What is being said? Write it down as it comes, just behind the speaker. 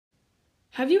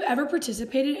Have you ever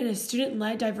participated in a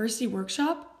student-led diversity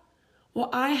workshop? Well,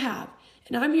 I have,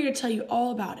 and I'm here to tell you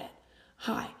all about it.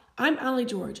 Hi, I'm Allie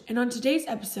George, and on today's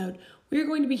episode, we are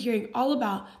going to be hearing all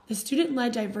about the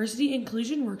Student-Led Diversity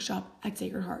Inclusion Workshop at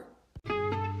Sacred Heart.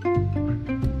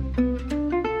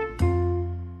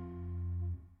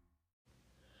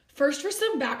 First, for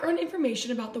some background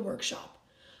information about the workshop.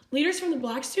 Leaders from the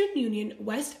Black Student Union,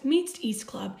 West Meets East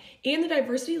Club, and the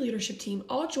Diversity Leadership Team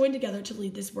all joined together to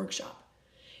lead this workshop.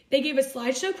 They gave a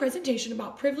slideshow presentation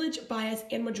about privilege, bias,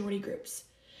 and majority groups.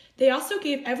 They also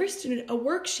gave every student a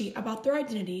worksheet about their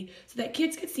identity so that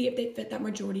kids could see if they fit that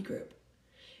majority group.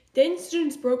 Then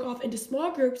students broke off into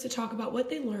small groups to talk about what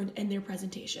they learned in their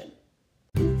presentation.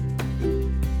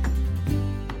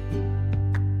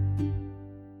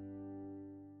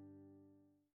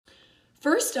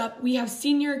 First up, we have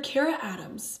senior Kara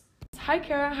Adams. Hi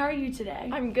Kara, how are you today?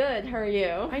 I'm good, how are you?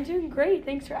 I'm doing great,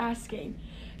 thanks for asking.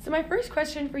 So my first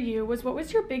question for you was, what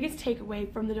was your biggest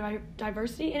takeaway from the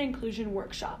Diversity and Inclusion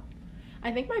Workshop?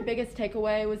 I think my biggest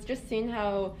takeaway was just seeing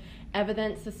how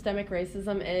evident systemic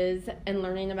racism is and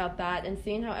learning about that and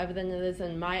seeing how evident it is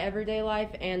in my everyday life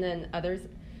and in others'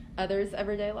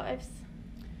 everyday lives.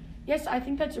 Yes, I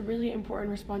think that's a really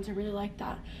important response. I really like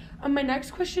that. My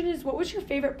next question is, what was your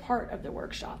favorite part of the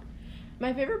workshop?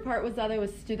 My favorite part was that it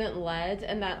was student-led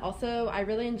and that also I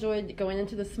really enjoyed going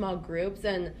into the small groups,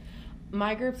 and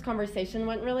my group's conversation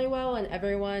went really well and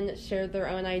everyone shared their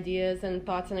own ideas and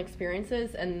thoughts and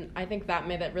experiences, and I think that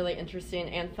made it really interesting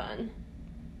and fun.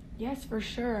 Yes, for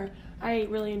sure. I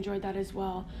really enjoyed that as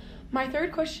well. My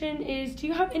third question is, do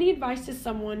you have any advice to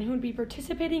someone who would be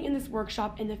participating in this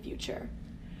workshop in the future?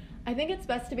 I think it's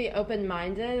best to be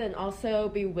open-minded and also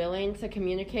be willing to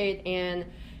communicate and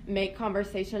make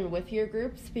conversation with your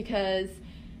groups, because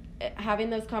having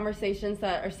those conversations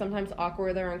that are sometimes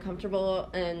awkward or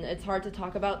uncomfortable and it's hard to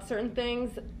talk about certain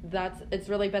things, it's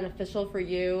really beneficial for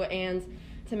you, and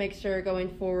to make sure going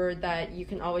forward that you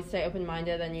can always stay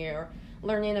open-minded and you're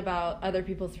learning about other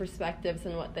people's perspectives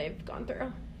and what they've gone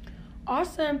through.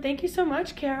 Awesome. Thank you so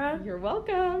much, Kara. You're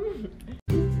welcome.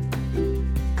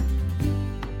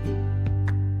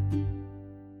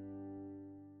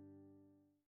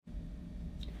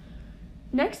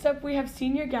 Next up, we have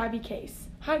senior Gabby Case.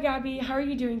 Hi, Gabby. How are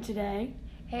you doing today?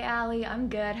 Hey, Allie. I'm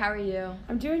good. How are you?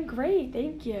 I'm doing great.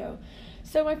 Thank you.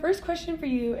 So my first question for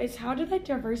you is, how did the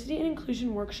Diversity and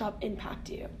Inclusion Workshop impact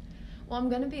you? Well, I'm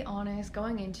going to be honest.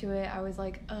 Going into it, I was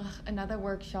like, another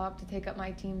workshop to take up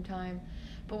my team time.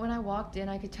 But when I walked in,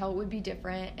 I could tell it would be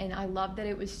different, and I loved that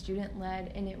it was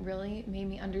student-led, and it really made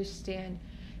me understand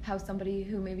how somebody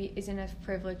who maybe isn't as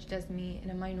privileged as me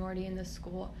and a minority in the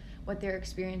school, what their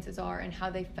experiences are and how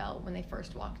they felt when they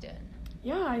first walked in.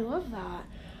 Yeah, I love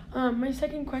that. My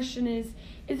second question is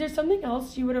there something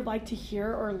else you would have liked to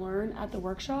hear or learn at the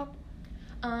workshop?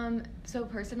 So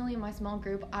personally, in my small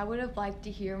group, I would have liked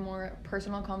to hear more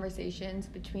personal conversations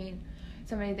between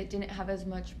somebody that didn't have as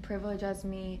much privilege as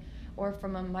me or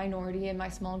from a minority in my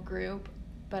small group,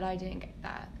 but I didn't get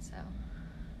that, so.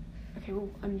 Okay, well,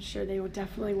 I'm sure they would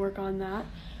definitely work on that.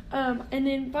 And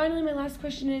then finally, my last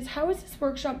question is, how is this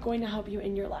workshop going to help you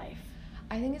in your life?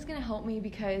 I think it's going to help me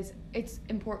because it's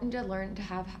important to learn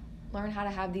how to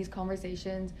have these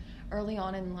conversations early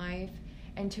on in life,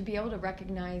 and to be able to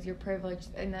recognize your privilege,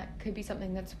 and that could be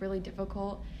something that's really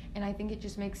difficult. And I think it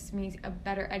just makes me a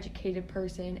better educated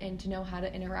person, and to know how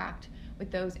to interact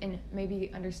with those and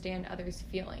maybe understand others'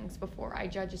 feelings before I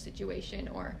judge a situation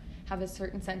or have a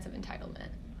certain sense of entitlement.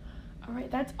 All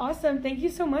right, that's awesome. Thank you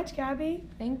so much, Gabby.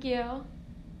 Thank you.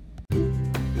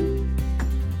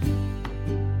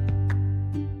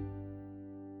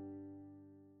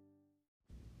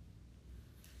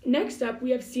 Next up,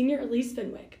 we have senior Elise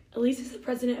Fenwick. Elise is the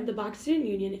president of the Black Student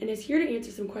Union and is here to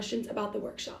answer some questions about the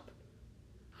workshop.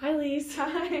 Hi, Elise.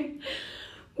 Hi.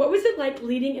 What was it like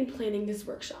leading and planning this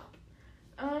workshop?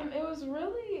 It was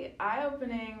really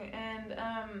eye-opening, and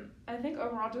I think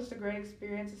overall just a great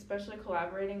experience, especially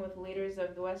collaborating with leaders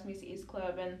of the West Meets East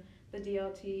Club and the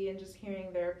DLT and just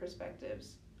hearing their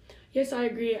perspectives. Yes, I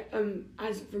agree.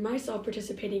 As for myself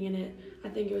participating in it, I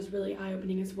think it was really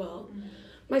eye-opening as well. Mm-hmm.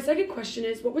 My second question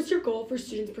is, what was your goal for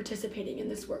students participating in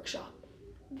this workshop?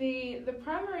 The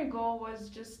primary goal was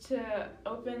just to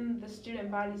open the student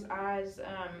body's eyes,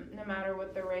 no matter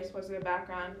what their race was or their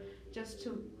background, just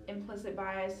to implicit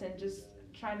bias, and just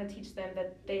trying to teach them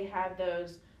that they have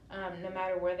those no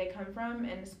matter where they come from,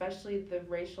 and especially the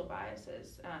racial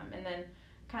biases. And then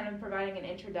kind of providing an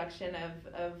introduction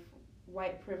of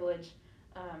white privilege,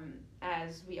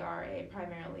 as we are a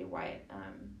primarily white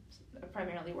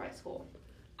school.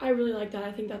 I really like that.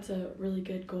 I think that's a really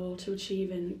good goal to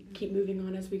achieve and keep moving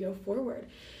on as we go forward.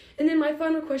 And then my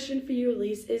final question for you,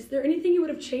 Elise, is there anything you would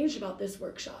have changed about this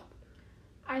workshop?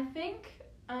 I think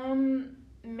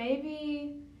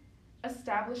maybe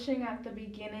establishing at the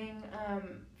beginning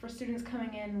for students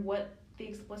coming in what the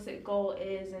explicit goal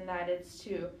is, and that it's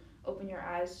to open your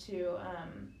eyes to,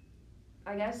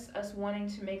 I guess, us wanting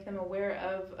to make them aware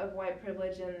of white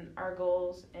privilege and our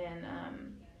goals, and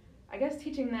I guess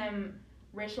teaching them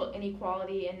racial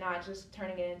inequality and not just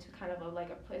turning it into kind of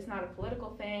it's not a political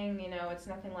thing, it's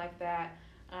nothing like that,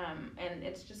 and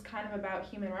it's just kind of about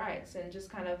human rights and just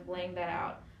kind of laying that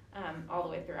out all the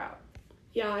way throughout.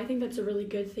 Yeah, I think that's a really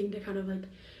good thing to kind of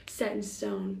set in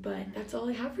stone, but that's all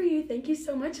I have for you. Thank you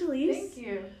so much, Elise. Thank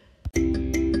you.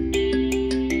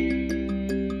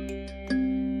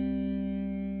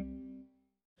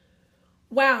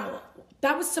 Wow,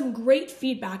 that was some great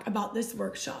feedback about this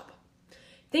workshop.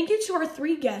 Thank you to our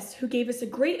 3 guests who gave us a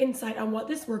great insight on what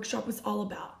this workshop was all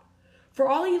about. For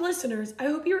all you listeners, I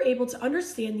hope you were able to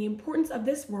understand the importance of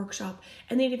this workshop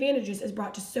and the advantages it's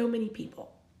brought to so many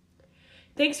people.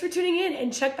 Thanks for tuning in,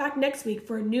 and check back next week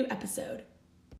for a new episode.